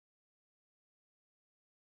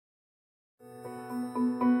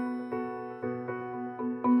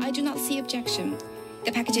objection.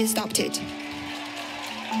 The package is adopted.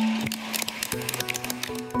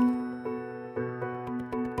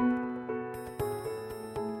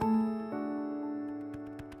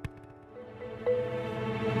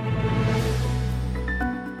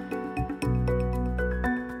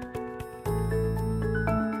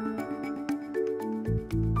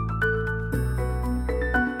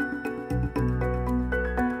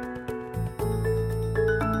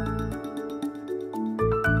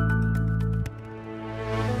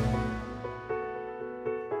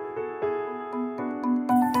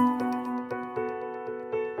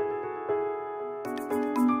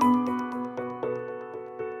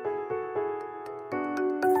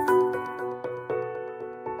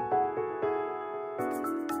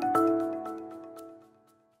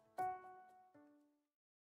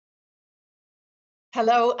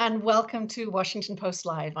 Hello and welcome to Washington Post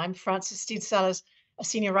Live. I'm Frances Steed Sellers, a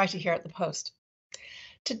senior writer here at the Post.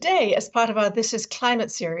 Today, as part of our This Is Climate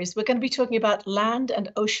series, we're going to be talking about land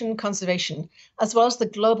and ocean conservation, as well as the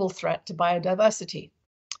global threat to biodiversity.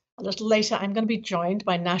 A little later, I'm going to be joined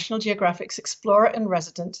by National Geographic's explorer in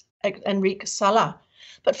resident, Enric Sala.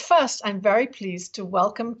 But first, I'm very pleased to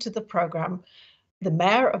welcome to the program the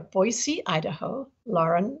mayor of Boise, Idaho,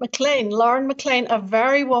 Lauren McLean. Lauren McLean, a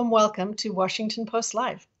very warm welcome to Washington Post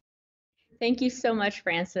Live. Thank you so much,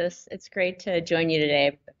 Frances. It's great to join you today.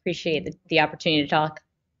 I appreciate the opportunity to talk.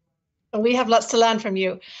 We have lots to learn from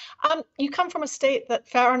you. You come from a state that,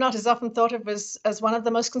 fair or not, is often thought of as one of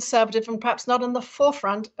the most conservative and perhaps not on the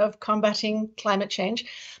forefront of combating climate change.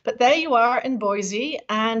 But there you are in Boise,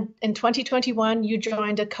 and in 2021, you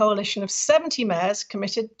joined a coalition of 70 mayors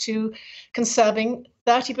committed to conserving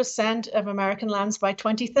 30% of American lands by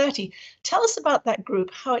 2030. Tell us about that group,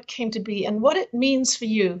 how it came to be, and what it means for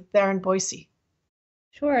you there in Boise.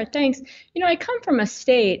 Sure, thanks. You know, I come from a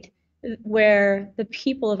state where the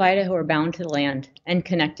people of Idaho are bound to the land and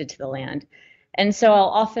connected to the land. And so I'll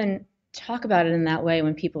often talk about it in that way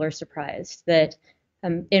when people are surprised that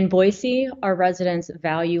in Boise, our residents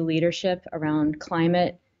value leadership around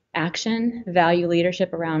climate action, value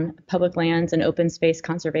leadership around public lands and open space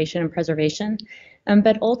conservation and preservation.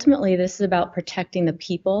 But ultimately, this is about protecting the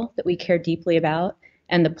people that we care deeply about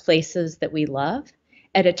and the places that we love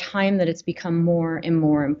at a time that it's become more and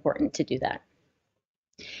more important to do that.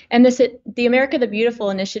 And the America the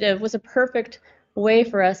Beautiful initiative was a perfect way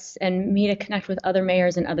for us and me to connect with other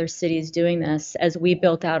mayors in other cities doing this as we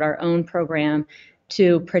built out our own program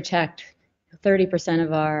to protect 30%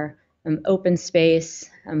 of our open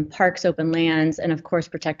space, parks, open lands, and of course,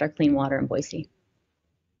 protect our clean water in Boise.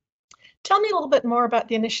 Tell me a little bit more about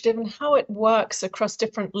the initiative and how it works across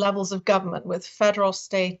different levels of government with federal,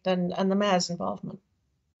 state, and the mayor's involvement.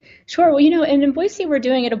 Sure. Well, you know, and in Boise, we're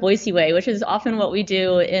doing it a Boise way, which is often what we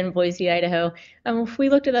do in Boise, Idaho. If we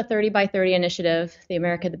looked at the 30 by 30 initiative, the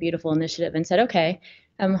America the Beautiful initiative, and said, okay,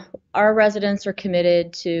 our residents are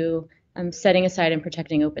committed to setting aside and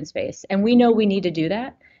protecting open space. And we know we need to do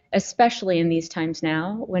that, especially in these times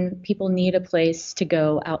now when people need a place to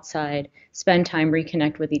go outside, spend time,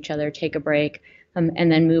 reconnect with each other, take a break,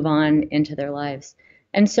 and then move on into their lives.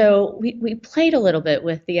 And so we played a little bit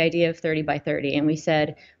with the idea of 30 by 30, and we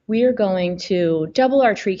said, we are going to double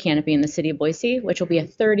our tree canopy in the city of Boise, which will be a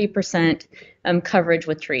 30% coverage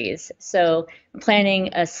with trees. So planting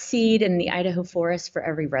a seed in the Idaho forest for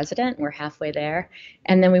every resident, we're halfway there,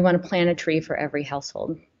 and then we want to plant a tree for every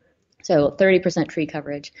household. So 30% tree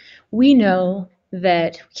coverage. We know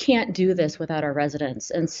that we can't do this without our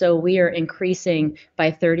residents. And so we are increasing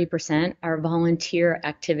by 30% our volunteer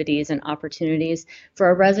activities and opportunities for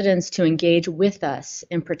our residents to engage with us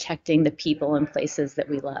in protecting the people and places that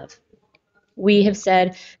we love. We have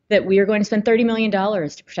said that we are going to spend $30 million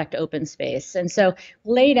to protect open space. And so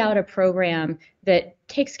laid out a program that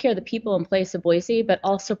takes care of the people and place of Boise, but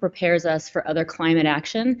also prepares us for other climate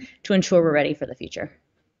action to ensure we're ready for the future.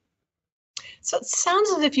 So it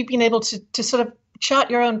sounds as if you've been able to sort of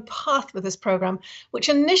chart your own path with this program, which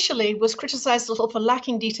initially was criticized a little for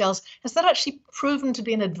lacking details. Has that actually proven to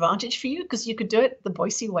be an advantage for you because you could do it the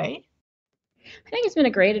Boise way? I think it's been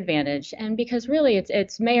a great advantage, and because really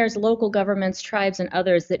it's mayors, local governments, tribes, and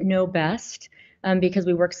others that know best, because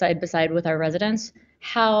we work side by side with our residents,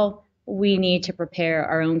 how we need to prepare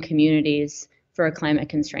our own communities for a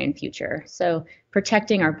climate-constrained future. So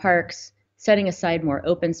protecting our parks, setting aside more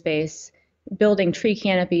open space, building tree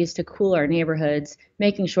canopies to cool our neighborhoods,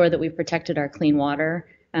 making sure that we've protected our clean water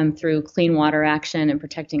through clean water action and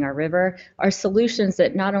protecting our river are solutions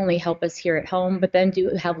that not only help us here at home, but then do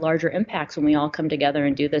have larger impacts when we all come together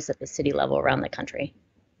and do this at the city level around the country.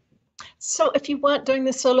 So if you weren't doing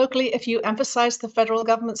this so locally, if you emphasized the federal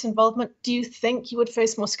government's involvement, do you think you would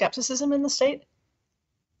face more skepticism in the state?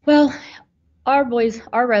 Well, our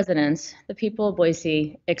residents, the people of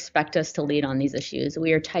Boise, expect us to lead on these issues.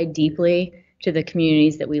 We are tied deeply to the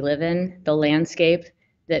communities that we live in, the landscape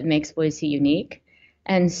that makes Boise unique.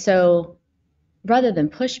 And so rather than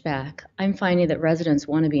pushback, I'm finding that residents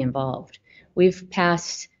want to be involved. We've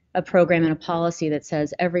passed a program and a policy that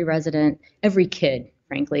says every resident, every kid,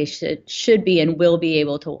 frankly, should be and will be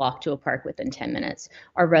able to walk to a park within 10 minutes.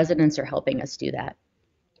 Our residents are helping us do that.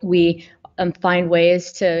 We find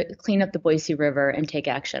ways to clean up the Boise River and take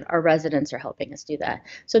action. Our residents are helping us do that.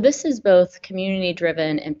 So this is both community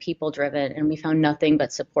driven and people driven, and we found nothing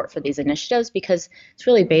but support for these initiatives because it's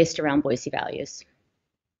really based around Boise values.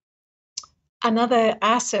 Another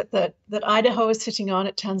asset that Idaho is sitting on,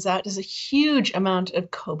 it turns out, is a huge amount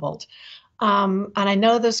of cobalt. And I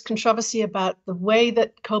know there's controversy about the way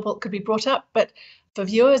that cobalt could be brought up, but for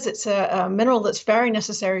viewers, it's a mineral that's very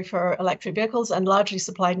necessary for electric vehicles and largely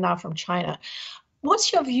supplied now from China.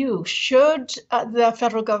 What's your view? Should the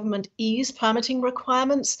federal government ease permitting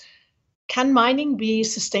requirements? Can mining be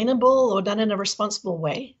sustainable or done in a responsible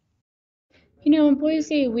way? You know, in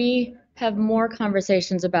Boise, we have more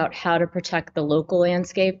conversations about how to protect the local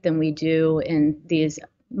landscape than we do in these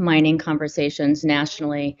mining conversations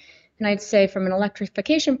nationally. And I'd say from an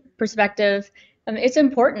electrification perspective, it's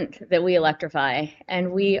important that we electrify,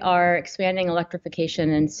 and we are expanding electrification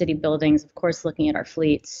in city buildings, of course, looking at our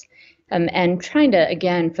fleets, and trying to,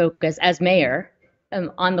 again, focus as mayor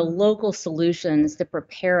on the local solutions that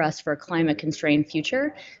prepare us for a climate-constrained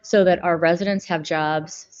future so that our residents have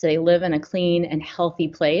jobs, so they live in a clean and healthy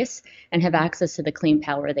place and have access to the clean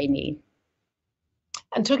power they need.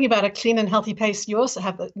 And talking about a clean and healthy place, you also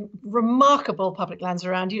have the remarkable public lands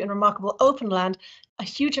around you and remarkable open land, a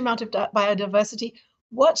huge amount of biodiversity.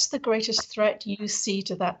 What's the greatest threat you see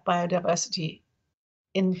to that biodiversity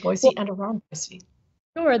in Boise and around Boise?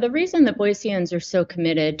 Sure. The reason that Boiseans are so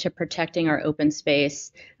committed to protecting our open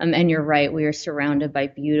space, and you're right, we are surrounded by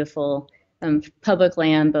beautiful public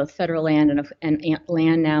land, both federal land and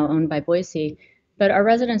land now owned by Boise. But our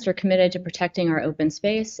residents are committed to protecting our open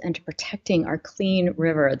space and to protecting our clean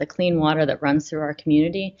river, the clean water that runs through our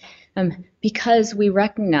community, because we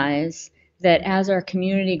recognize that as our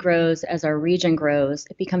community grows, as our region grows,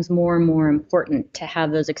 it becomes more and more important to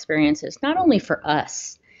have those experiences, not only for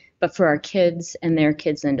us, but for our kids and their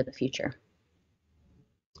kids into the future.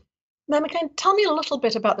 Lauren McLean, tell me a little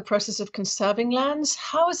bit about the process of conserving lands.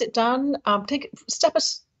 How is it done? Step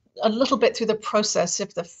us a little bit through the process.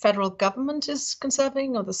 If the federal government is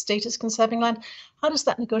conserving or the state is conserving land, how does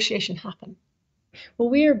that negotiation happen? Well,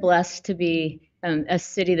 we are blessed to be a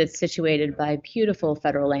city that's situated by beautiful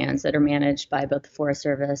federal lands that are managed by both the Forest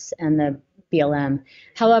Service and the BLM.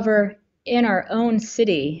 However, in our own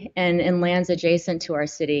city and in lands adjacent to our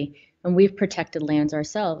city, and we've protected lands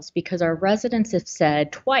ourselves because our residents have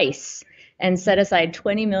said twice and set aside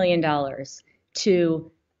 $20 million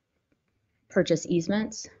to purchase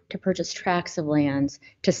easements, to purchase tracts of lands,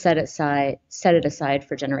 to set it aside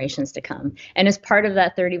for generations to come. And as part of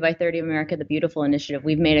that 30 by 30 America the Beautiful initiative,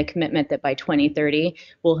 we've made a commitment that by 2030,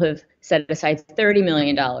 we'll have set aside $30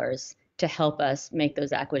 million to help us make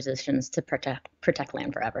those acquisitions to protect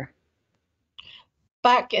land forever.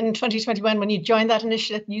 Back in 2021, when you joined that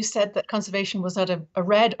initiative, you said that conservation was not a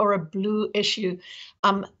red or a blue issue.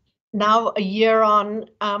 Now, a year on,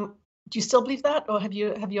 do you still believe that, or have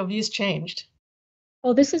your views changed?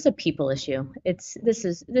 Well, this is a people issue. This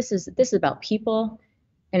is about people,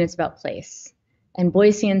 and it's about place. And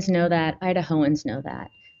Boiseans know that, Idahoans know that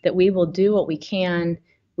we will do what we can,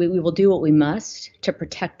 we will do what we must to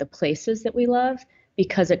protect the places that we love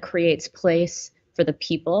because it creates place for the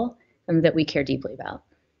people that we care deeply about.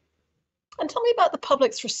 And tell me about the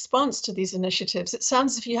public's response to these initiatives. It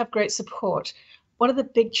sounds as if you have great support. What are the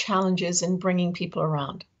big challenges in bringing people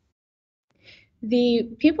around? The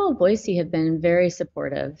people of Boise have been very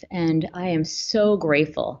supportive, and I am so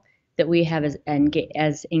grateful that we have as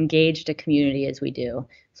engaged a community as we do.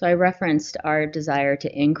 So I referenced our desire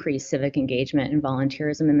to increase civic engagement and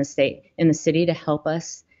volunteerism in the city to help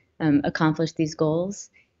us accomplish these goals.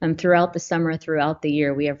 Throughout the summer, throughout the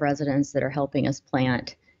year, we have residents that are helping us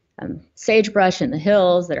plant sagebrush in the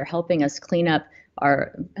hills, that are helping us clean up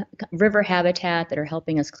our river habitat, that are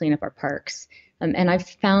helping us clean up our parks. And I've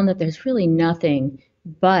found that there's really nothing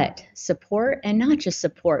but support, and not just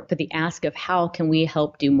support, but the ask of how can we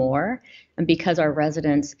help do more? And because our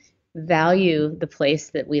residents value the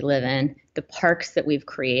place that we live in, the parks that we've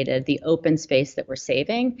created, the open space that we're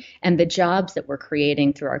saving, and the jobs that we're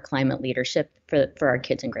creating through our climate leadership for our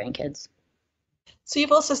kids and grandkids. So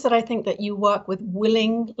you've also said, I think, that you work with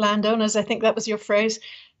willing landowners. I think that was your phrase.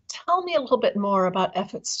 Tell me a little bit more about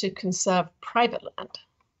efforts to conserve private land.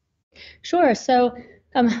 Sure. So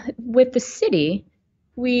with the city,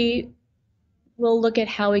 we will look at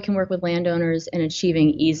how we can work with landowners in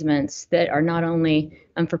achieving easements that are not only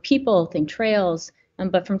for people, think trails,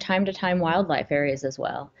 but from time to time wildlife areas as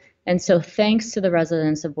well. And so thanks to the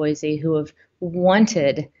residents of Boise who have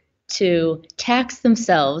wanted to tax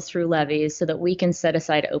themselves through levies so that we can set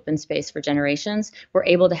aside open space for generations, we're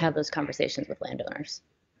able to have those conversations with landowners.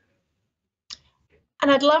 And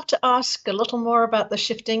I'd love to ask a little more about the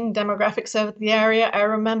shifting demographics of the area. I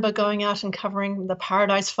remember going out and covering the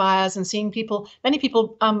Paradise Fires and seeing many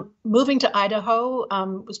people moving to Idaho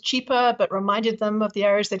was cheaper, but reminded them of the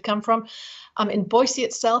areas they'd come from. In Boise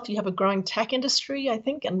itself, you have a growing tech industry, I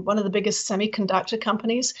think, and one of the biggest semiconductor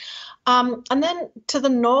companies. And then to the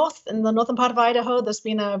north, in the northern part of Idaho, there's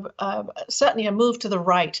been certainly a move to the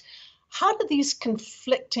right. How do these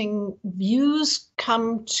conflicting views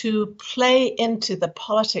come to play into the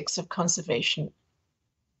politics of conservation?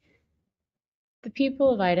 The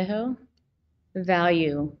people of Idaho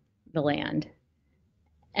value the land.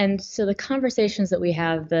 And so the conversations that we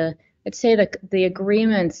have, I'd say the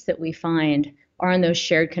agreements that we find are on those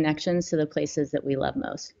shared connections to the places that we love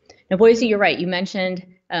most. Now, Boise, you're right. You mentioned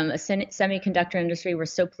a semiconductor industry. We're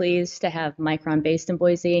so pleased to have Micron based in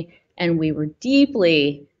Boise, and we were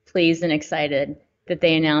deeply pleased and excited that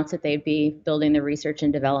they announced that they'd be building the research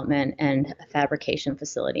and development and a fabrication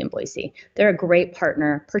facility in Boise. They're a great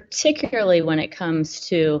partner, particularly when it comes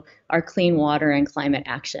to our clean water and climate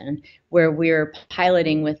action, where we're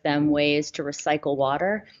piloting with them ways to recycle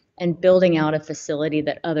water and building out a facility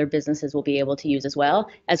that other businesses will be able to use as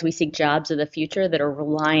well as we seek jobs of the future that are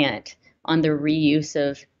reliant on the reuse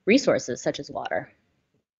of resources such as water.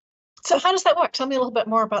 So how does that work? Tell me a little bit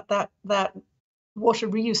more about that water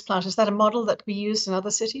reuse plant. Is that a model that can be used in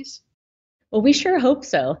other cities? Well, we sure hope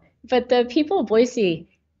so. But the people of Boise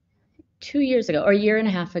 2 years ago, or a year and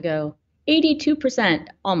a half ago, 82%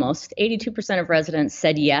 of residents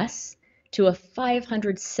said yes to a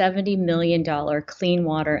 $570 million clean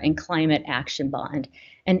water and climate action bond.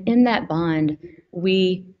 And in that bond,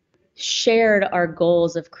 we shared our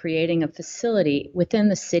goals of creating a facility within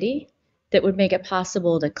the city that would make it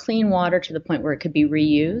possible to clean water to the point where it could be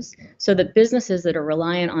reused so that businesses that are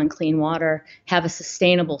reliant on clean water have a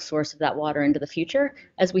sustainable source of that water into the future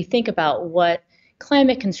as we think about what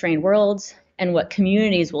climate constrained worlds and what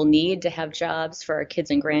communities will need to have jobs for our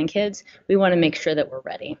kids and grandkids. We want to make sure that we're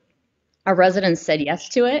ready. Our residents said yes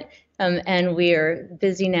to it, and we are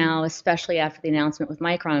busy now, especially after the announcement with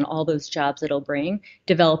Micron, all those jobs it'll bring,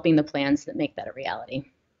 developing the plans that make that a reality.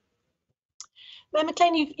 Now,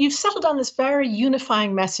 McLean, you've settled on this very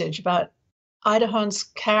unifying message about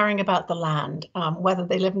Idahoans caring about the land, whether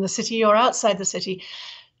they live in the city or outside the city.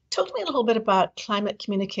 Talk to me a little bit about climate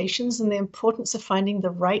communications and the importance of finding the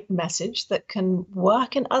right message that can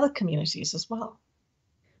work in other communities as well.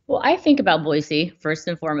 Well, I think about Boise first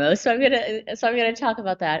and foremost, so I'm gonna talk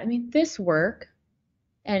about that. I mean, this work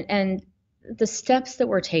and the steps that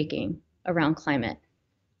we're taking around climate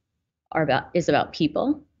is about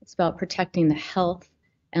people. It's about protecting the health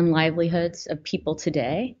and livelihoods of people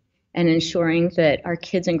today and ensuring that our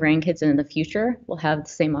kids and grandkids in the future will have the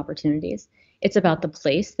same opportunities. It's about the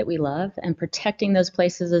place that we love and protecting those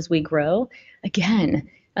places as we grow, again,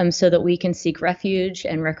 so that we can seek refuge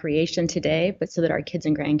and recreation today, but so that our kids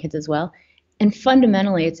and grandkids as well. And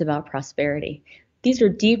fundamentally, it's about prosperity. These are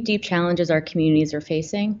deep, deep challenges our communities are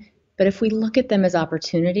facing, but if we look at them as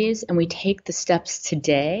opportunities and we take the steps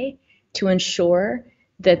today to ensure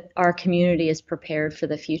that our community is prepared for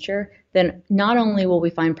the future, then not only will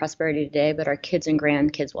we find prosperity today, but our kids and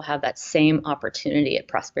grandkids will have that same opportunity at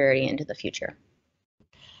prosperity into the future.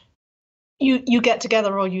 You get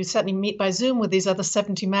together, or you certainly meet by Zoom with these other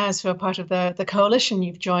 70 mayors who are part of the coalition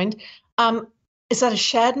you've joined. Is that a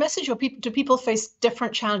shared message, or do people face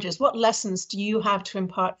different challenges? What lessons do you have to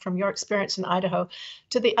impart from your experience in Idaho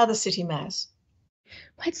to the other city mayors?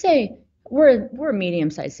 I'd say we're a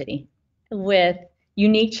medium-sized city with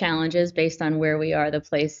unique challenges based on where we are, the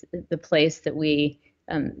place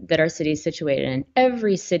that our city is situated in.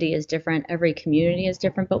 Every city is different, every community is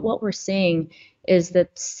different, but what we're seeing is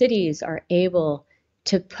that cities are able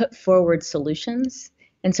to put forward solutions.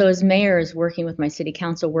 And so as mayors working with my city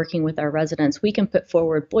council, working with our residents, we can put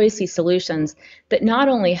forward Boise solutions that not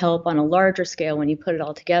only help on a larger scale when you put it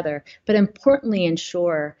all together, but importantly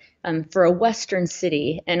ensure for a Western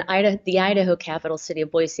city and the Idaho capital city of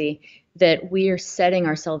Boise, that we are setting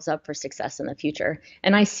ourselves up for success in the future.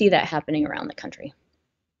 And I see that happening around the country.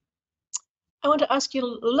 I want to ask you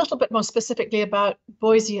a little bit more specifically about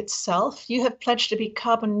Boise itself. You have pledged to be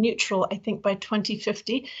carbon neutral, I think, by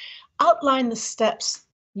 2050. Outline the steps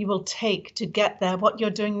you will take to get there, what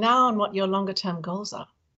you're doing now and what your longer term goals are.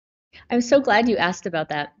 I'm so glad you asked about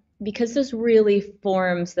that because this really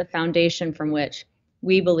forms the foundation from which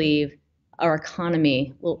we believe our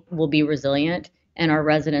economy will be resilient and our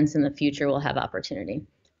residents in the future will have opportunity.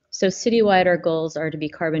 So citywide, our goals are to be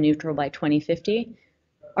carbon neutral by 2050.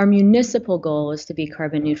 Our municipal goal is to be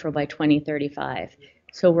carbon neutral by 2035.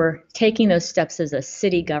 So we're taking those steps as a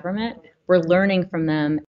city government, we're learning from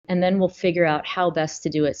them, and then we'll figure out how best to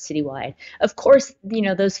do it citywide. Of course,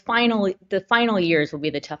 the final years will be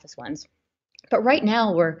the toughest ones. But right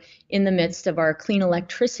now we're in the midst of our clean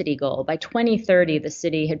electricity goal. By 2030, the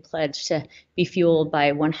city had pledged to be fueled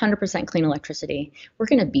by 100% clean electricity. We're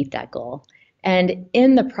going to beat that goal. And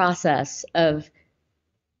in the process of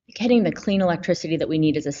getting the clean electricity that we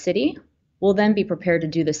need as a city, we'll then be prepared to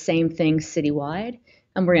do the same thing citywide.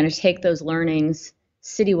 And we're going to take those learnings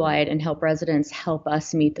citywide and help residents help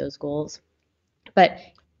us meet those goals. But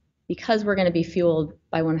because we're going to be fueled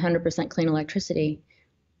by 100% clean electricity,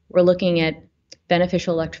 we're looking at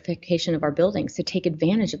beneficial electrification of our buildings to take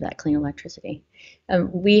advantage of that clean electricity.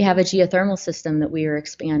 We have a geothermal system that we are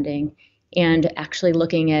expanding and actually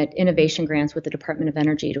looking at innovation grants with the Department of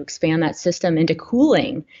Energy to expand that system into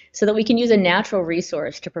cooling so that we can use a natural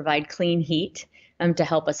resource to provide clean heat to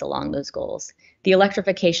help us along those goals. The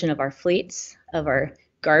electrification of our fleets, of our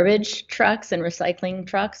garbage trucks and recycling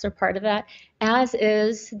trucks are part of that, as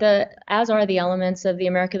are the elements of the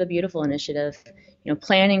America the Beautiful initiative.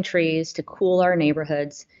 Planting trees to cool our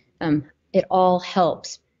neighborhoods. It all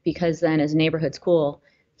helps because then as neighborhoods cool,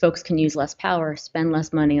 folks can use less power, spend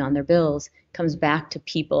less money on their bills, comes back to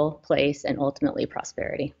people, place, and ultimately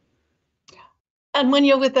prosperity. And when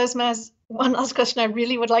you're with those mayors, one last question I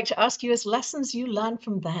really would like to ask you is lessons you learned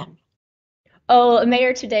from them. Oh, a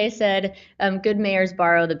mayor today said, good mayors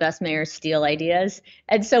borrow, the best mayors steal ideas.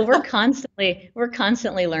 And so we're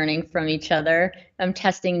constantly learning from each other,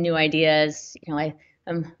 testing new ideas. I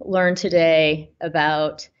learned today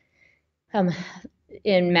about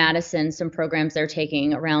in Madison, some programs they're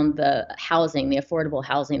taking around the housing, the affordable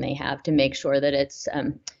housing they have to make sure that it's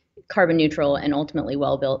carbon neutral and ultimately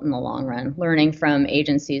well built in the long run, learning from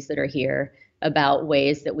agencies that are here about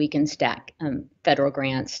ways that we can stack federal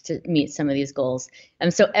grants to meet some of these goals.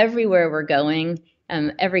 So everywhere we're going,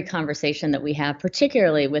 every conversation that we have,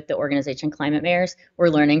 particularly with the organization Climate Mayors, we're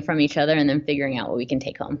learning from each other and then figuring out what we can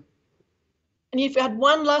take home. And if you had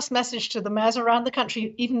one last message to the mayors around the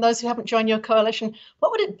country, even those who haven't joined your coalition,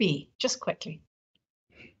 what would it be? Just quickly.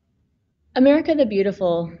 America the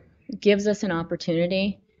Beautiful gives us an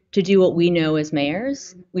opportunity to do what we know as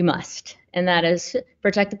mayors we must, and that is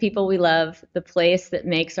protect the people we love, the place that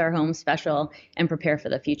makes our home special, and prepare for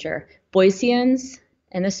the future. Boiseans,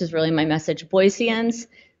 and this is really my message, Boiseans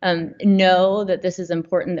know that this is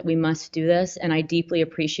important, that we must do this, and I deeply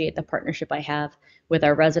appreciate the partnership I have with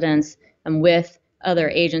our residents and with other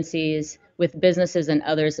agencies, with businesses and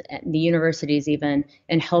others, the universities even,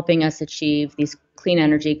 in helping us achieve these clean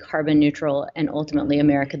energy, carbon neutral, and ultimately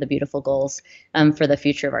America the Beautiful goals for the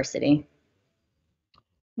future of our city.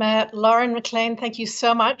 Mayor Lauren McLean, thank you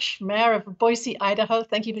so much. Mayor of Boise, Idaho,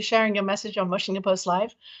 thank you for sharing your message on Washington Post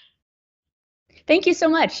Live. Thank you so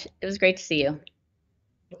much. It was great to see you.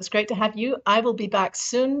 It was great to have you. I will be back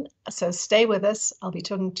soon, so stay with us. I'll be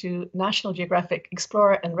talking to National Geographic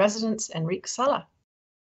Explorer and Resident Enric Sala.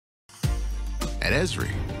 At Esri,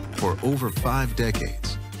 for over 5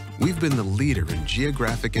 decades, we've been the leader in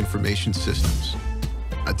geographic information systems,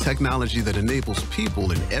 a technology that enables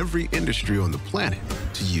people in every industry on the planet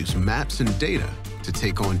to use maps and data to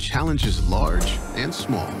take on challenges large and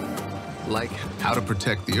small, like how to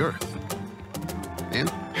protect the Earth and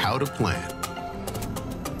how to plan.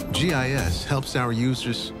 GIS helps our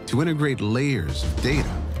users to integrate layers of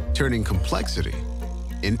data, turning complexity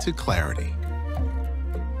into clarity.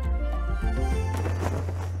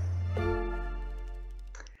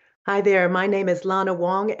 Hi there, my name is Lana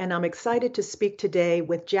Wong, and I'm excited to speak today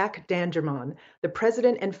with Jack Dangermond, the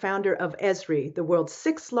president and founder of Esri, the world's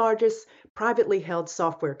 6th largest privately held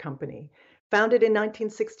software company. Founded in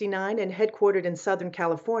 1969 and headquartered in Southern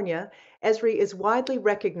California, Esri is widely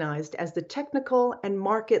recognized as the technical and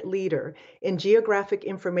market leader in geographic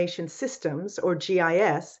information systems, or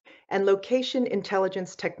GIS, and location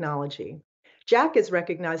intelligence technology. Jack is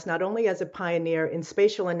recognized not only as a pioneer in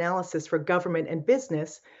spatial analysis for government and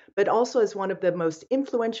business, but also as one of the most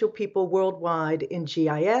influential people worldwide in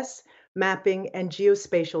GIS, mapping, and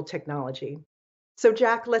geospatial technology. So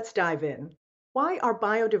Jack, let's dive in. Why are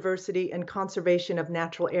biodiversity and conservation of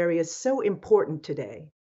natural areas so important today?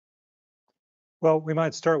 Well, we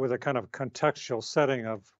might start with a kind of contextual setting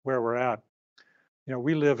of where we're at.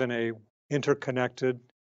 We live in a interconnected,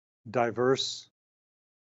 diverse,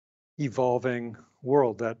 evolving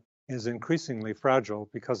world that is increasingly fragile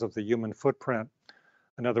because of the human footprint.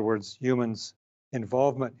 In other words, humans'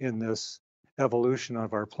 involvement in this evolution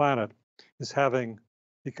of our planet is having,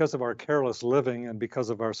 because of our careless living and because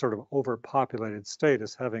of our sort of overpopulated state,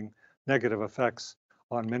 is having negative effects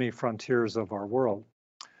on many frontiers of our world.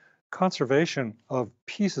 Conservation of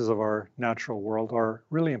pieces of our natural world are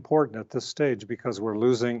really important at this stage because we're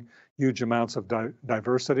losing huge amounts of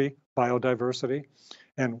diversity, biodiversity,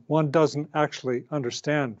 and one doesn't actually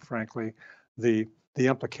understand, frankly, the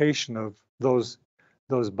implication of those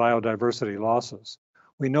biodiversity losses.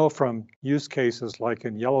 We know from use cases like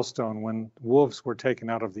in Yellowstone, when wolves were taken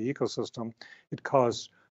out of the ecosystem, it caused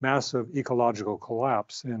massive ecological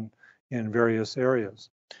collapse in various areas.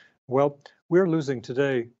 Well, we're losing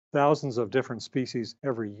today thousands of different species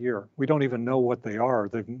every year. We don't even know what they are.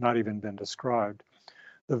 They've not even been described.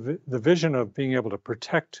 The vision of being able to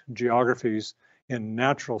protect geographies in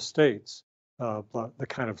natural states, the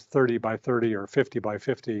kind of 30 by 30 or 50 by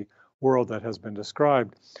 50 world that has been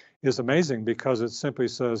described, is amazing because it simply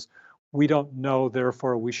says, we don't know,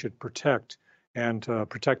 therefore we should protect, and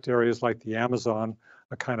protect areas like the Amazon,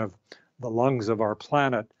 a kind of the lungs of our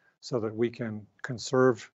planet, so that we can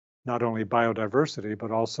conserve not only biodiversity,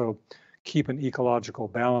 but also keep an ecological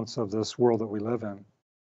balance of this world that we live in.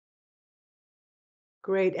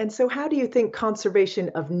 Great. And so, how do you think conservation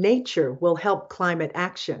of nature will help climate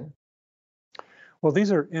action? Well,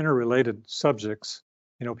 these are interrelated subjects.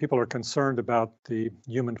 People are concerned about the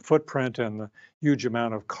human footprint and the huge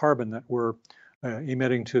amount of carbon that we're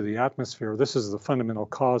emitting to the atmosphere. This is the fundamental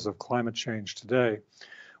cause of climate change today.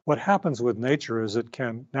 What happens with nature is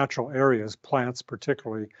natural areas, plants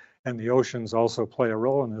particularly, and the oceans also play a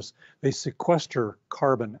role in this. They sequester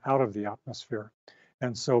carbon out of the atmosphere.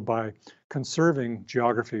 And so by conserving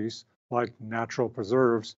geographies like natural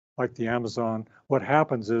preserves, like the Amazon, what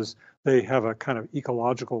happens is they have a kind of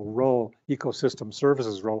ecological role, ecosystem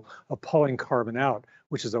services role of pulling carbon out,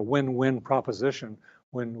 which is a win-win proposition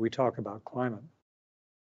when we talk about climate.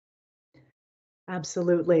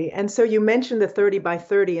 Absolutely. And so you mentioned the 30 by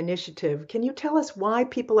 30 initiative. Can you tell us why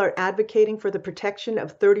people are advocating for the protection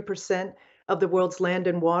of 30% of the world's land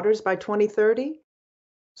and waters by 2030?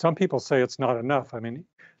 Some people say it's not enough. I mean,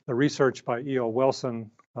 the research by E.O.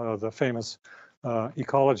 Wilson, the famous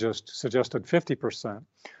ecologist, suggested 50%.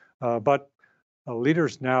 But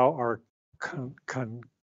leaders now are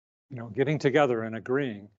getting together and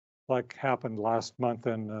agreeing, like happened last month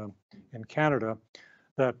in Canada,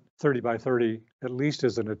 that 30 by 30 at least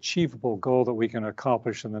is an achievable goal that we can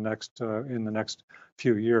accomplish in the next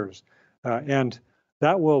few years, and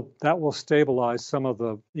that will stabilize some of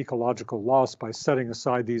the ecological loss by setting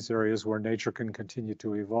aside these areas where nature can continue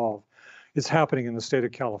to evolve. It's happening in the state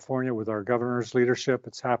of California with our governor's leadership.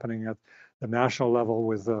 It's happening at the national level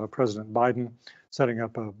with President Biden setting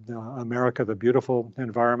up America the Beautiful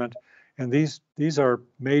environment. And these are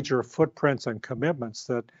major footprints and commitments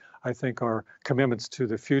that I think are commitments to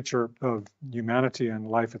the future of humanity and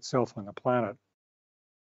life itself on the planet.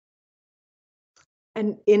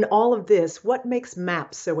 And in all of this, what makes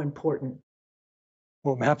maps so important?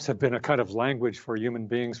 Well, maps have been a kind of language for human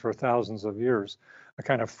beings for thousands of years, a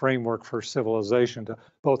kind of framework for civilization to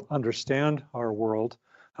both understand our world,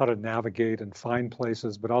 how to navigate and find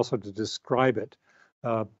places, but also to describe it.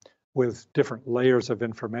 With different layers of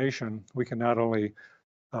information, we can not only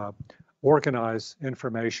organize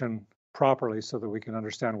information properly so that we can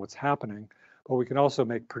understand what's happening, but we can also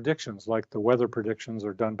make predictions, like the weather predictions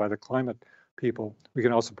are done by the climate people. We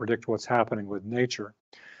can also predict what's happening with nature.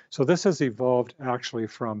 So this has evolved actually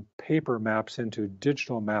from paper maps into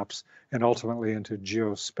digital maps and ultimately into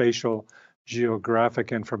geospatial,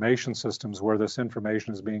 geographic information systems where this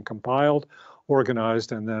information is being compiled,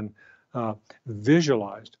 organized, and then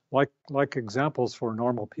visualized. Like examples for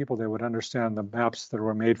normal people, they would understand the maps that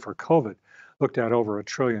were made for COVID, looked at over 1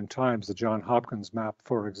 trillion times, the Johns Hopkins map,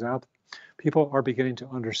 for example. People are beginning to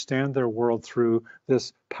understand their world through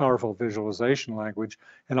this powerful visualization language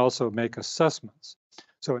and also make assessments.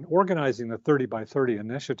 So in organizing the 30 by 30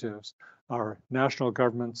 initiatives, our national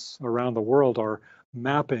governments around the world are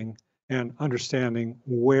mapping and understanding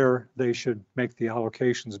where they should make the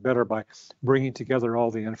allocations better by bringing together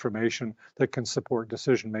all the information that can support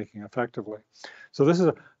decision making effectively. So this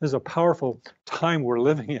is a powerful time we're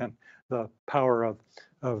living in, the power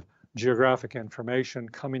of geographic information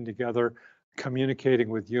coming together, communicating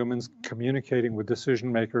with humans, communicating with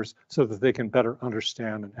decision makers so that they can better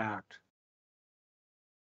understand and act.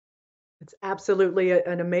 It's absolutely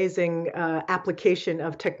an amazing application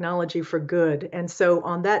of technology for good. And so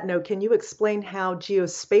on that note, can you explain how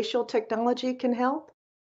geospatial technology can help?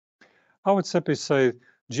 I would simply say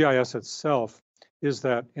GIS itself is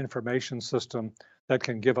that information system that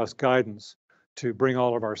can give us guidance to bring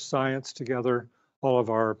all of our science together, all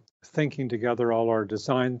of our thinking together, all our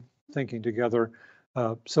design thinking together,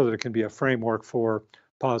 so that it can be a framework for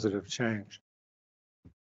positive change.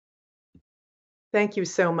 Thank you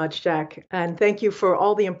so much, Jack. And thank you for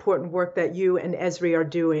all the important work that you and Esri are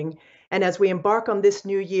doing. And as we embark on this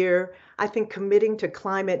new year, I think committing to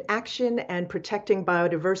climate action and protecting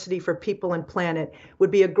biodiversity for people and planet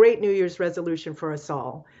would be a great New Year's resolution for us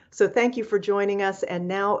all. So thank you for joining us. And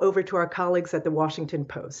now over to our colleagues at the Washington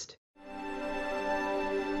Post.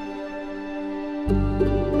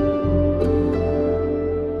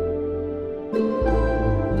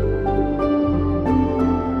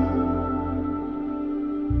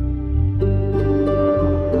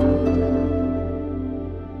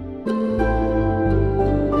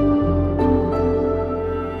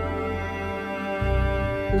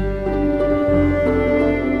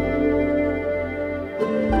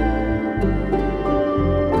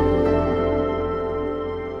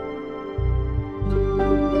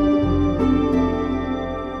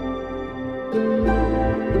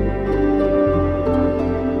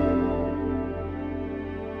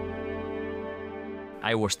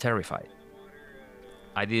 I was terrified.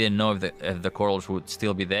 I didn't know if the corals would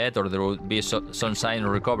still be dead or there would be some sign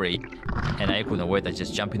of recovery. And I couldn't wait. I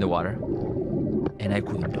just jumped in the water and I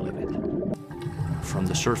couldn't believe it. From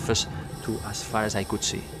the surface to as far as I could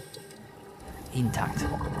see, intact.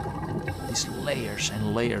 These layers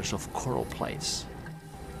and layers of coral plates.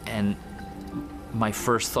 And my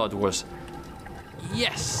first thought was,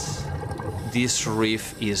 yes, this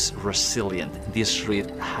reef is resilient. This reef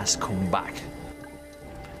has come back.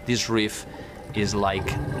 This reef is like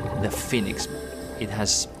the phoenix. It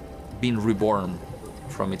has been reborn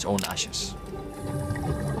from its own ashes.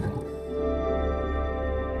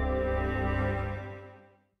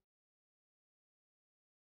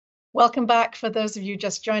 Welcome back. For those of you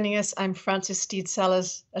just joining us, I'm Frances Steed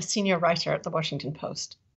Sellers, a senior writer at the Washington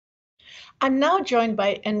Post. I'm now joined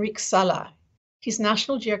by Enric Sala. He's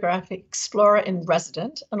National Geographic Explorer in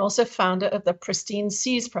Resident and also founder of the Pristine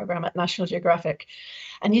Seas program at National Geographic.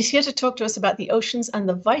 And he's here to talk to us about the oceans and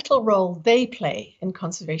the vital role they play in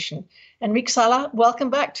conservation. Enric Sala, welcome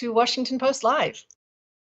back to Washington Post Live.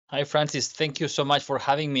 Hi, Francis. Thank you so much for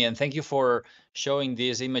having me, and thank you for showing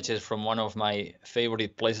these images from one of my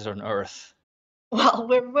favorite places on Earth. Well,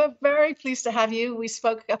 we're very pleased to have you. We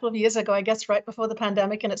spoke a couple of years ago, I guess, right before the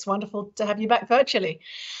pandemic, and it's wonderful to have you back virtually.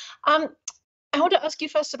 I want to ask you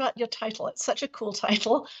first about your title. It's such a cool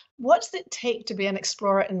title. What does it take to be an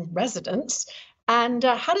explorer in residence? And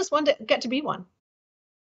how does one get to be one?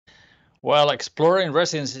 Well, explorer in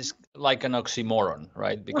residence is like an oxymoron,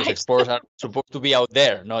 right? Because Right. explorers are supposed to be out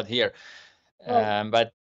there, not here. Right.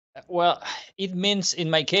 But, well, it means, in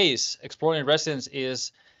my case, explorer in residence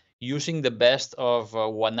is using the best of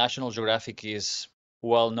what National Geographic is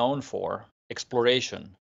well known for: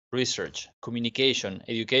 exploration, research, communication,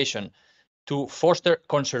 education, to foster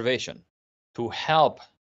conservation, to help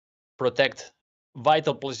protect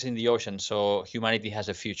vital places in the ocean so humanity has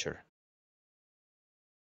a future.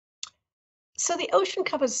 So the ocean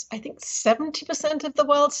covers, I think, 70% of the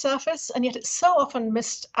world's surface, and yet it's so often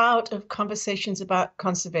missed out of conversations about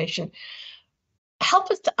conservation.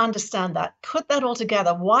 Help us to understand that, put that all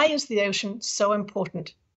together. Why is the ocean so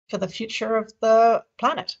important for the future of the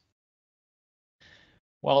planet?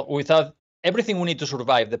 Well, without everything we need to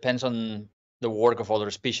survive depends on the work of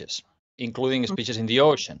other species, including species in the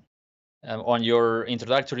ocean. On your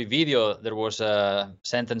introductory video, there was a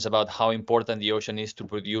sentence about how important the ocean is to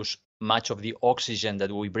produce much of the oxygen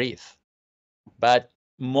that we breathe. But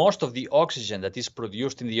most of the oxygen that is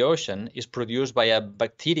produced in the ocean is produced by a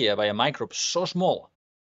bacteria, by a microbe so small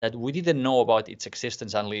that we didn't know about its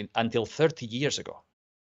existence until 30 years ago.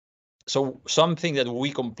 So something that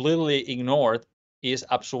we completely ignored is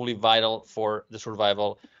absolutely vital for the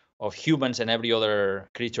survival of humans and every other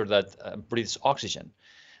creature that breathes oxygen.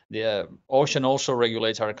 The ocean also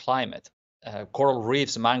regulates our climate. Coral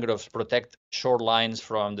reefs, mangroves protect shorelines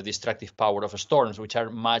from the destructive power of storms, which are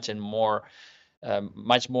much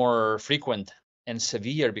more frequent and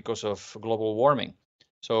severe because of global warming.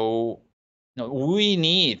 So we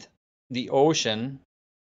need the ocean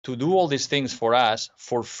to do all these things for us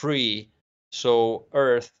for free, so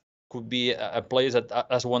Earth could be a place that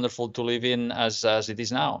as wonderful to live in as it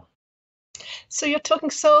is now. So you're talking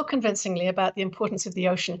so convincingly about the importance of the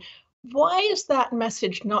ocean. Why is that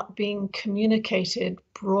message not being communicated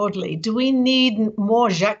broadly? Do we need more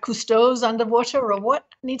Jacques Cousteaus underwater, or what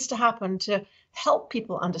needs to happen to help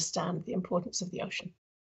people understand the importance of the ocean?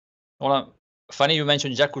 Well, funny you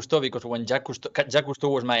mentioned Jacques Cousteau, because when Jacques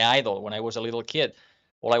Cousteau was my idol when I was a little kid.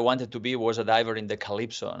 All I wanted to be was a diver in the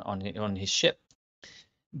Calypso on his ship.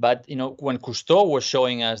 But when Cousteau was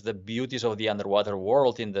showing us the beauties of the underwater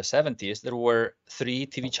world in the 70s, there were 3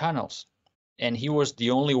 TV channels, and he was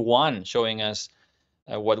the only one showing us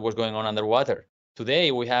what was going on underwater.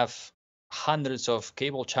 Today we have hundreds of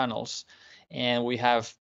cable channels, and we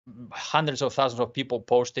have hundreds of thousands of people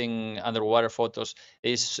posting underwater photos.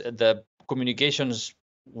 The communications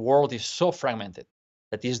world is so fragmented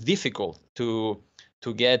that it's difficult to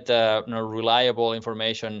get reliable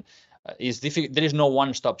information. It's difficult. There is no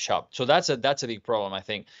one-stop shop. So that's a big problem, I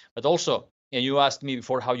think. But also, and you asked me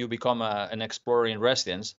before how you become an explorer in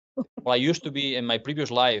residence. Well, I used to be, in my previous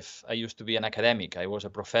life, I used to be an academic. I was a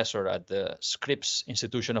professor at the Scripps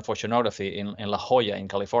Institution of Oceanography in La Jolla, in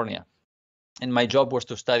California. And my job was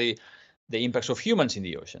to study the impacts of humans in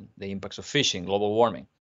the ocean, the impacts of fishing, global warming,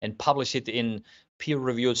 and publish it in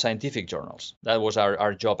peer-reviewed scientific journals. That was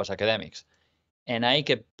our job as academics. And I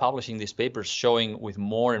kept publishing these papers showing with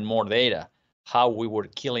more and more data how we were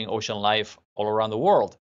killing ocean life all around the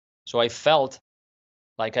world. So I felt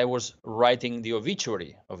like I was writing the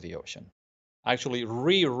obituary of the ocean, actually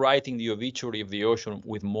rewriting the obituary of the ocean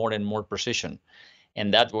with more and more precision.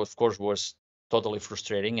 And that, of course, was totally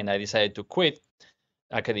frustrating. And I decided to quit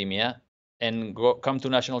academia and come to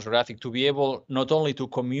National Geographic to be able not only to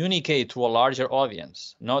communicate to a larger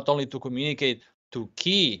audience, not only to communicate to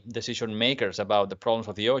key decision makers about the problems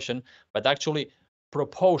of the ocean, but actually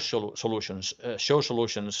propose solutions, show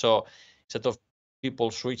solutions. So instead of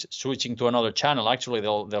people switching to another channel, actually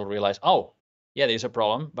they'll realize, oh, yeah, there's a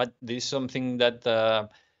problem, but this is something that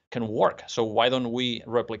can work. So why don't we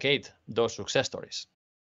replicate those success stories?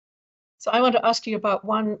 So I want to ask you about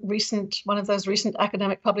one of those recent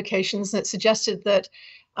academic publications that suggested that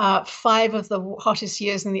 5 of the hottest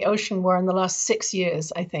years in the ocean were in the last 6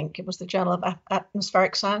 years, I think. It was the Journal of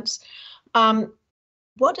Atmospheric Science.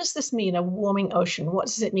 What does this mean, a warming ocean? What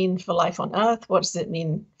does it mean for life on Earth? What does it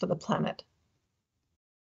mean for the planet?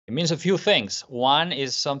 It means a few things. One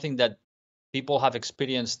is something that people have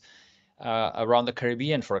experienced around the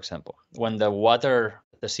Caribbean, for example. When the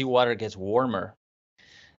seawater gets warmer,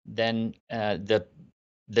 then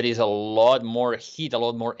there is a lot more heat, a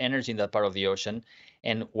lot more energy in that part of the ocean.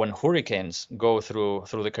 And when hurricanes go through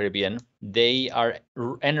the Caribbean, they are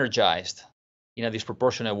energized in a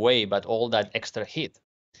disproportionate way by all that extra heat.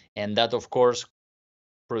 And that, of course,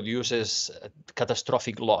 produces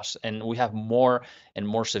catastrophic loss. And we have more and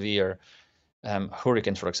more severe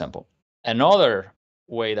hurricanes, for example. Another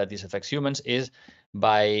way that this affects humans is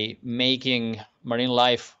by making marine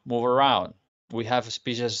life move around. We have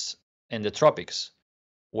species in the tropics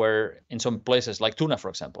where in some places like tuna, for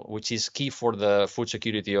example, which is key for the food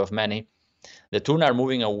security of many, the tuna are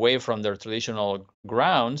moving away from their traditional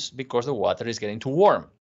grounds because the water is getting too warm.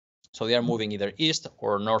 So they are moving either east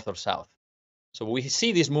or north or south. So we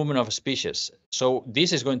see this movement of species. So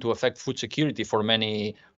this is going to affect food security for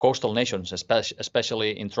many coastal nations,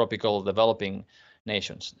 especially in tropical developing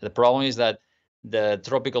nations. The problem is that the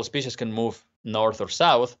tropical species can move north or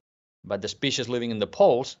south, but the species living in the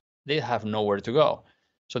poles, they have nowhere to go.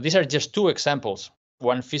 So these are just 2 examples,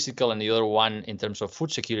 one physical and the other one in terms of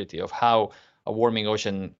food security, of how a warming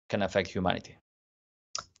ocean can affect humanity.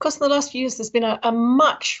 Of course, in the last few years, there's been a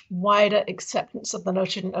much wider acceptance of the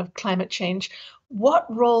notion of climate change. What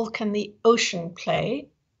role can the ocean play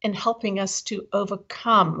in helping us to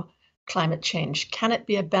overcome climate change? Can it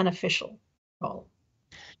be a beneficial role?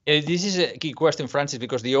 This is a key question, Francis,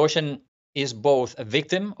 because the ocean is both a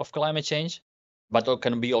victim of climate change, but it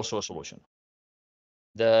can be also a solution.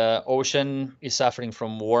 The ocean is suffering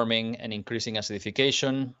from warming and increasing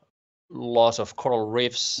acidification, loss of coral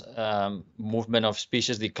reefs, movement of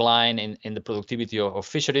species decline in the productivity of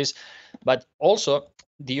fisheries, but also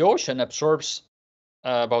the ocean absorbs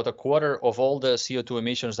about a quarter of all the CO2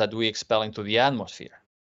 emissions that we expel into the atmosphere.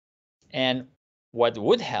 And what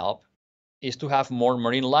would help is to have more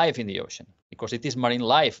marine life in the ocean, because it is marine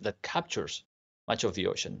life that captures much of the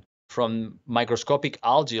ocean, from microscopic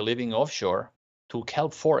algae living offshore to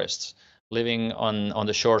kelp forests living on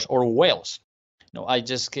the shores, or whales. I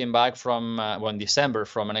just came back in December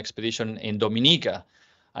from an expedition in Dominica,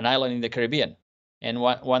 an island in the Caribbean. And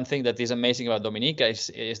one thing that is amazing about Dominica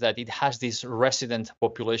is that it has this resident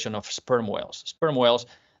population of sperm whales. Sperm whales,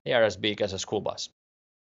 they are as big as a school bus,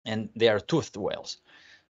 and they are toothed whales.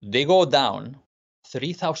 They go down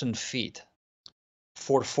 3,000 feet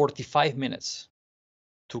for 45 minutes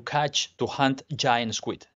to hunt giant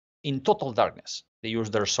squid in total darkness. They use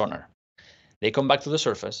their sonar. They come back to the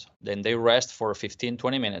surface, then they rest for 15,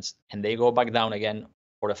 20 minutes, and they go back down again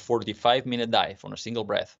for a 45-minute dive on a single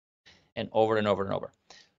breath, and over and over and over.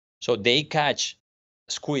 So they catch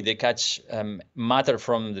squid, they catch matter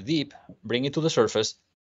from the deep, bring it to the surface,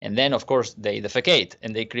 and then, of course, they defecate,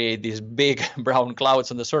 and they create these big brown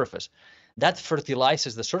clouds on the surface. That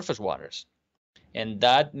fertilizes the surface waters, and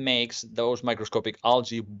that makes those microscopic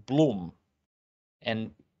algae bloom.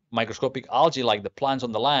 And microscopic algae, like the plants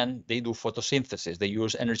on the land, they do photosynthesis. They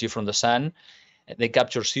use energy from the sun, they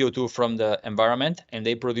capture CO2 from the environment, and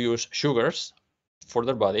they produce sugars for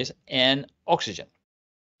their bodies and oxygen.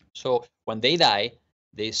 So when they die,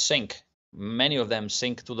 they sink. Many of them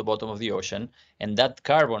sink to the bottom of the ocean, and that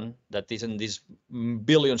carbon that is in these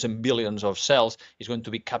billions and billions of cells is going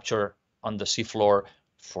to be captured on the seafloor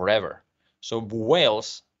forever. So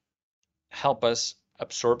whales help us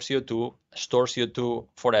absorb CO2, store CO2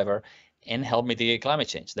 forever, and help mitigate climate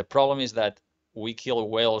change. The problem is that we kill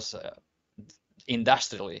whales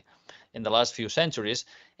industrially in the last few centuries,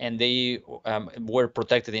 and they were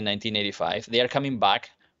protected in 1985. They are coming back,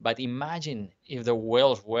 but imagine if the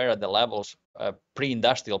whales were at the levels,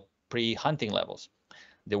 pre-industrial, pre-hunting levels.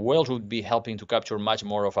 The whales would be helping to capture much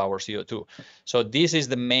more of our CO2. So this is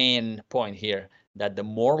the main point here, that the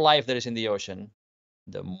more life there is in the ocean,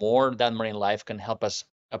 the more that marine life can help us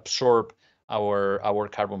absorb our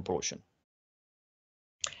carbon pollution.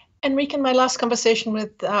 Enric, in my last conversation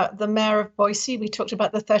with the mayor of Boise, we talked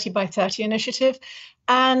about the 30 by 30 initiative.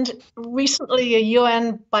 And recently, a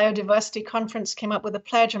UN biodiversity conference came up with a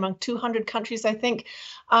pledge among 200 countries, I think,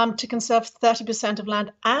 to conserve 30% of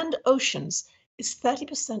land and oceans. Is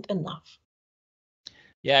 30% enough?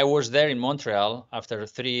 Yeah, I was there in Montreal after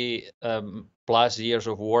 3+ years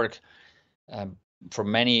of work for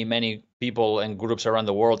many people and groups around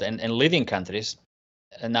the world and leading countries.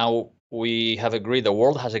 And now we have agreed, the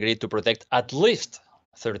world has agreed to protect at least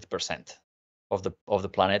 30% of the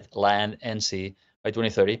planet, land and sea, by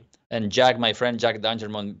 2030. And Jack, my friend Jack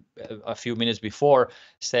Dangermond, a few minutes before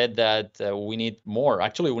said that we need more.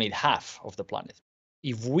 Actually, we need half of the planet.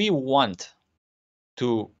 If we want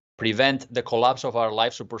to prevent the collapse of our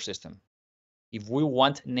life support system, if we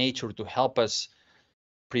want nature to help us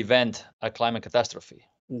prevent a climate catastrophe,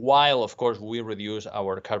 while of course we reduce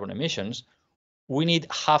our carbon emissions, we need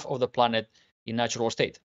half of the planet in natural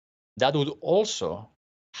state. That would also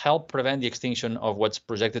help prevent the extinction of what's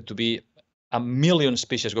projected to be 1 million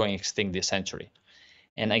species going extinct this century.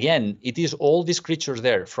 And again, it is all these creatures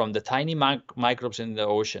there, from the tiny microbes in the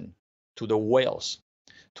ocean, to the whales,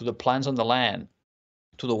 to the plants on the land,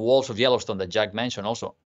 to the wolves of Yellowstone that Jack mentioned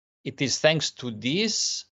also. It is thanks to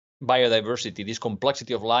this biodiversity, this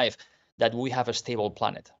complexity of life, that we have a stable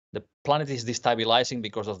planet. The planet is destabilizing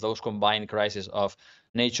because of those combined crises of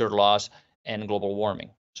nature loss and global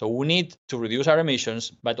warming. So we need to reduce our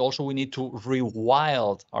emissions, but also we need to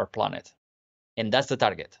rewild our planet. And that's the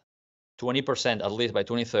target, 20% at least by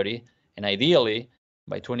 2030. And ideally,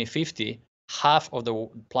 by 2050, half of the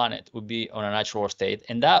planet would be on a natural state.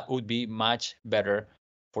 And that would be much better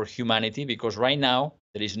for humanity, because right now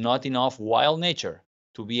there is not enough wild nature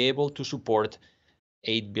to be able to support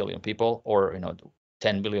 8 billion people, or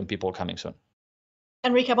 10 billion people coming soon.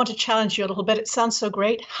 Enric, I want to challenge you a little bit. It sounds so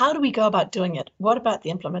great. How do we go about doing it? What about the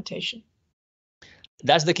implementation?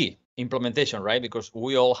 That's the key, implementation, right? Because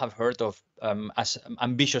we all have heard of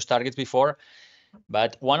ambitious targets before,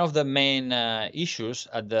 but one of the main issues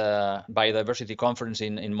at the biodiversity conference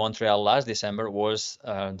in Montreal last December was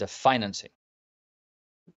the financing.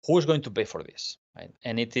 Who is going to pay for this, right?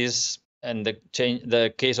 And it is, and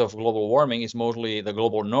the case of global warming is mostly the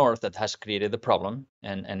global north that has created the problem,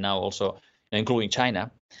 and now also including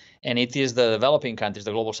China. And it is the developing countries,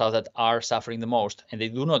 the global south, that are suffering the most, and they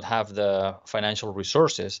do not have the financial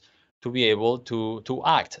resources to be able to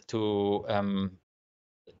act, to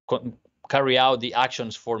carry out the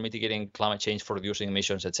actions for mitigating climate change, for reducing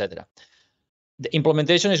emissions, etc. The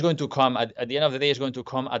implementation is going to come, at the end of the day, is going to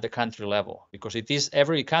come at the country level, because it is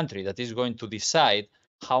every country that is going to decide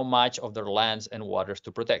how much of their lands and waters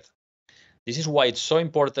to protect. This is why it's so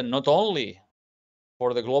important, not only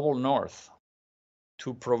for the global north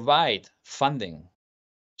to provide funding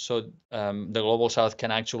so the global south can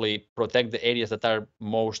actually protect the areas that are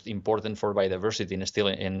most important for biodiversity and still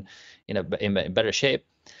in better shape,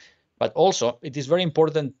 but also it is very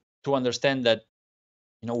important to understand that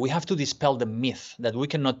we have to dispel the myth that we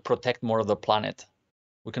cannot protect more of the planet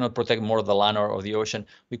We cannot protect more of the land or of the ocean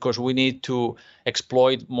because we need to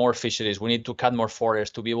exploit more fisheries. We need to cut more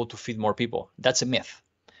forests to be able to feed more people. That's a myth.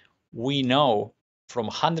 We know from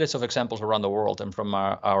hundreds of examples around the world and from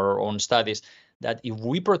our own studies that if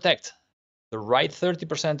we protect the right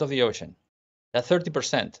 30% of the ocean, that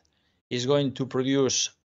 30% is going to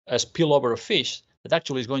produce a spillover of fish that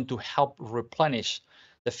actually is going to help replenish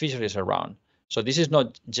the fisheries around. So this is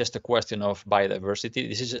not just a question of biodiversity.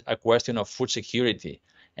 This is a question of food security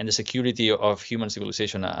and the security of human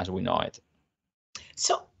civilization as we know it.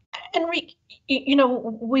 So, Enric, you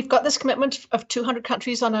know, we've got this commitment of 200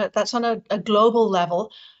 countries on a global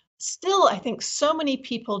level. Still, I think so many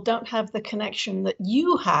people don't have the connection that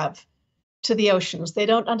you have to the oceans. They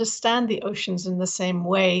don't understand the oceans in the same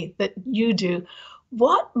way that you do.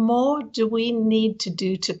 What more do we need to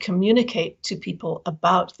do to communicate to people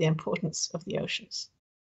about the importance of the oceans?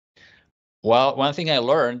 Well, one thing I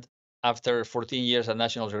learned after 14 years at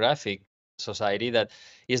National Geographic Society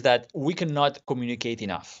is that we cannot communicate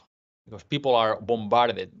enough because people are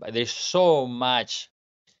bombarded. There's so much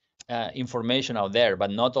information out there, but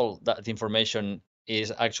not all that information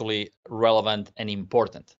is actually relevant and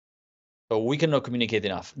important. So we cannot communicate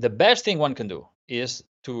enough. The best thing one can do is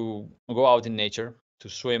to go out in nature, to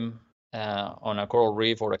swim on a coral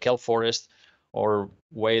reef or a kelp forest, or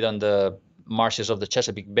wade on the marshes of the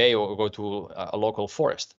Chesapeake Bay, or go to a local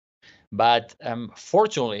forest. But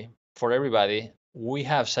fortunately for everybody, we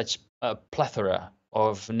have such a plethora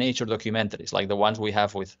of nature documentaries like the ones we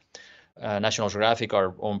have with National Geographic,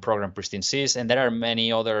 our own program Pristine Seas, and there are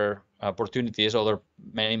many other opportunities,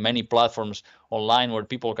 many platforms online where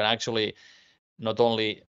people can actually not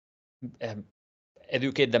only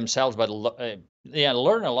educate themselves, but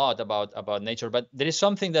learn a lot about nature. But there is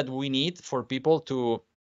something that we need for people to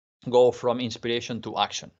go from inspiration to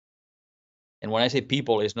action. And when I say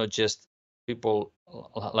people, it's not just people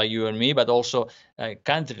like you and me, but also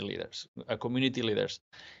country leaders, community leaders,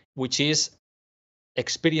 which is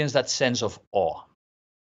experience that sense of awe.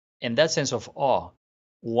 And that sense of awe,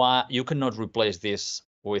 you cannot replace this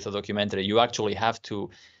with a documentary. You actually have to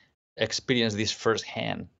experience this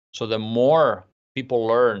firsthand. So the more people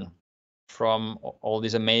learn from all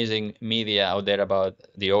this amazing media out there about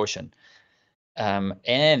the ocean,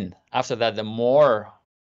 and after that, the more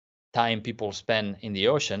time people spend in the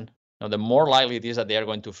ocean, the more likely it is that they are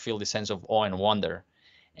going to feel the sense of awe and wonder.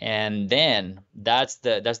 And then that's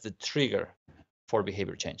the trigger for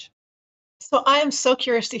behavior change. So I am so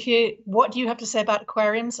curious to hear what you have to say about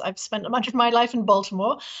aquariums. I've spent much of my life in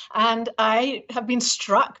Baltimore, and I have been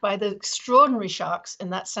struck by the extraordinary sharks in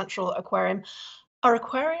that central aquarium. Are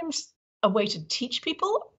aquariums a way to teach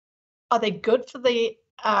people? Are they good for the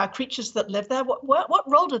creatures that live there?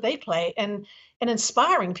 What role do they play in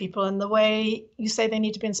inspiring people in the way you say they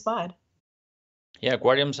need to be inspired? Yeah,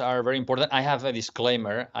 aquariums are very important. I have a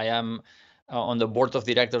disclaimer. I am on the board of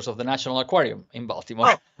directors of the National Aquarium in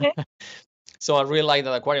Baltimore. Oh, okay. So I really like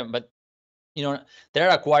that aquarium. But, there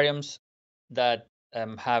are aquariums that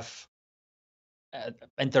have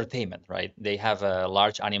entertainment, right? They have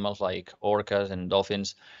large animals like orcas and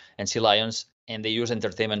dolphins and sea lions, and they use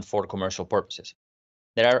entertainment for commercial purposes.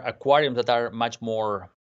 There are aquariums that are much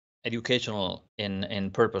more educational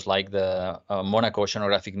in purpose, like the Monaco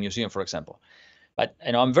Oceanographic Museum, for example. But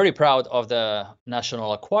I'm very proud of the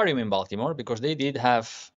National Aquarium in Baltimore because they did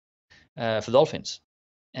have dolphins,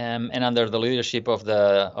 and under the leadership of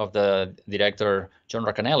the director John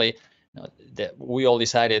Racanelli, we all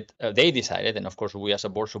decided, they decided, and of course we as a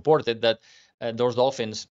board supported that those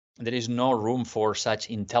dolphins, there is no room for such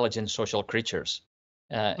intelligent social creatures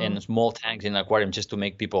in small tanks in an aquarium just to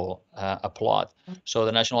make people applaud. So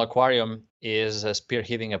the National Aquarium is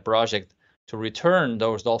spearheading a project to return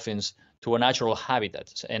those dolphins to a natural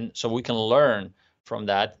habitat. And so we can learn from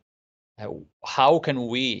that, how can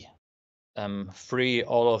we free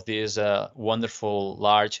all of these wonderful,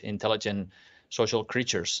 large, intelligent social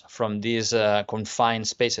creatures from these confined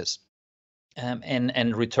spaces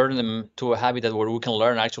and return them to a habitat where we can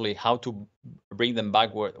learn actually how to bring them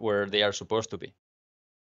back where they are supposed to be.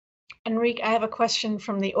 Enric, I have a question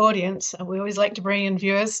from the audience. We always like to bring in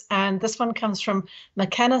viewers, and this one comes from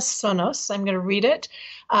McKenna Sonos. I'm going to read it.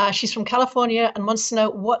 She's from California and wants to know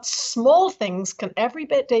what small things can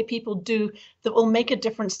everyday people do that will make a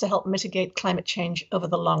difference to help mitigate climate change over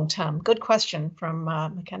the long term. Good question from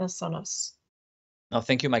McKenna Sonos. No,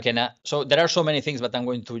 thank you, McKenna. So there are so many things, but I'm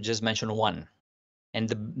going to just mention one. And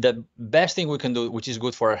the best thing we can do, which is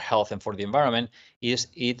good for our health and for the environment, is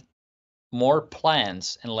eat more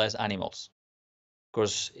plants and less animals.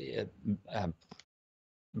 Because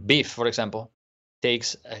beef, for example,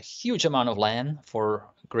 takes a huge amount of land for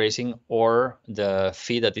grazing or the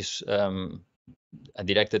feed that is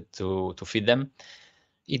directed to feed them.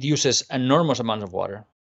 It uses enormous amounts of water.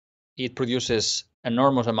 It produces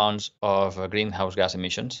enormous amounts of greenhouse gas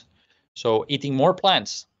emissions. So eating more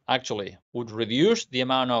plants actually would reduce the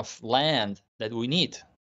amount of land that we need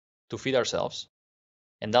to feed ourselves.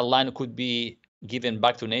 And that land could be given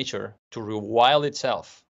back to nature to rewild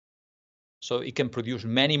itself. So it can produce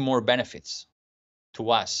many more benefits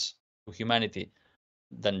to us, to humanity,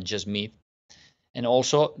 than just meat. And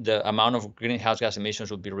also the amount of greenhouse gas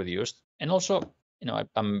emissions would be reduced. And also, you know,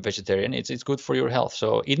 I'm vegetarian. It's good for your health.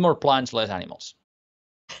 So eat more plants, less animals.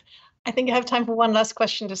 I think I have time for one last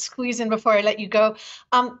question to squeeze in before I let you go.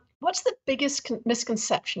 What's the biggest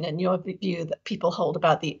misconception in your view that people hold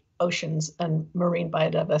about the oceans and marine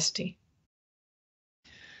biodiversity?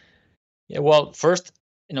 Yeah, well, first,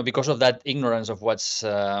 you know, because of that ignorance of what's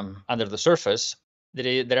under the surface,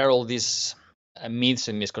 there are all these myths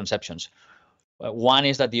and misconceptions. One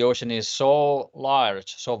is that the ocean is so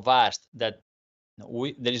large, so vast that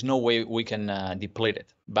there is no way we can deplete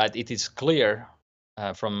it. But it is clear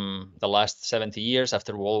from the last 70 years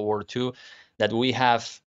after World War II that we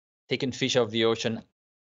have taken fish out of the ocean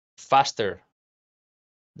faster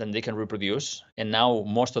than they can reproduce. And now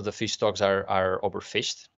most of the fish stocks are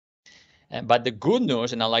overfished. But the good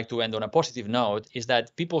news, and I like to end on a positive note, is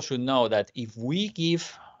that people should know that if we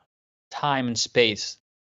give time and space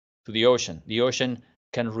to the ocean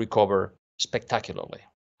can recover spectacularly.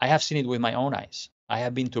 I have seen it with my own eyes. I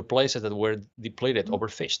have been to places that were depleted,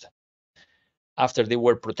 overfished. After they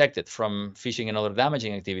were protected from fishing and other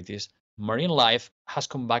damaging activities, marine life has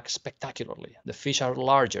come back spectacularly. The fish are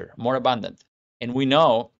larger, more abundant. And we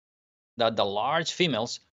know that the large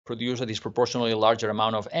females produce a disproportionately larger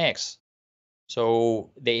amount of eggs.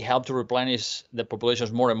 So they help to replenish the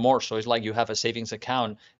populations more and more. So it's like you have a savings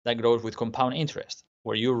account that grows with compound interest,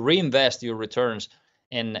 where you reinvest your returns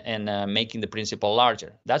in making the principal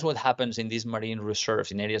larger. That's what happens in these marine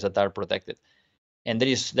reserves, in areas that are protected. And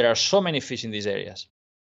there are so many fish in these areas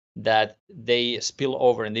that they spill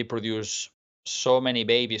over and they produce so many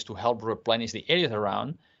babies to help replenish the areas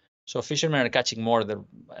around. So fishermen are catching more.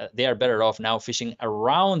 They are better off now fishing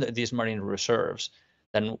around these marine reserves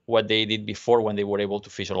than what they did before when they were able to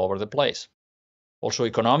fish all over the place. Also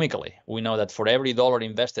economically, we know that for every dollar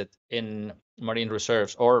invested in marine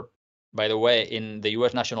reserves, or by the way, in the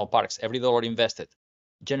US national parks, every dollar invested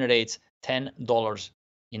generates $10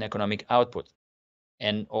 in economic output.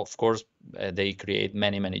 And of course, they create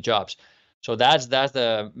many, many jobs. So that's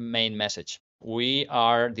the main message. We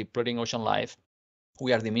are depleting ocean life.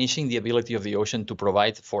 We are diminishing the ability of the ocean to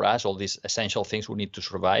provide for us all these essential things we need to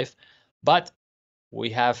survive. But we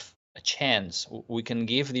have a chance. We can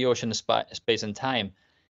give the ocean space and time.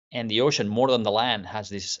 And the ocean, more than the land, has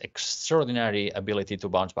this extraordinary ability to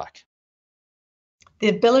bounce back. The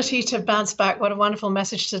ability to bounce back. What a wonderful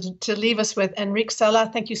message to leave us with. Enric Sala,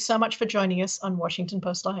 thank you so much for joining us on Washington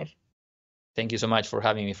Post Live. Thank you so much for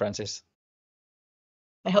having me, Francis.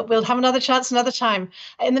 I hope we'll have another chance another time.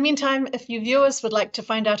 In the meantime, if you viewers would like to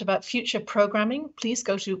find out about future programming, please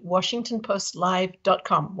go to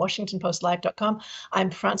WashingtonPostLive.com. WashingtonPostLive.com.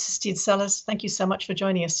 I'm Francis Steed Sellers. Thank you so much for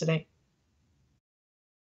joining us today.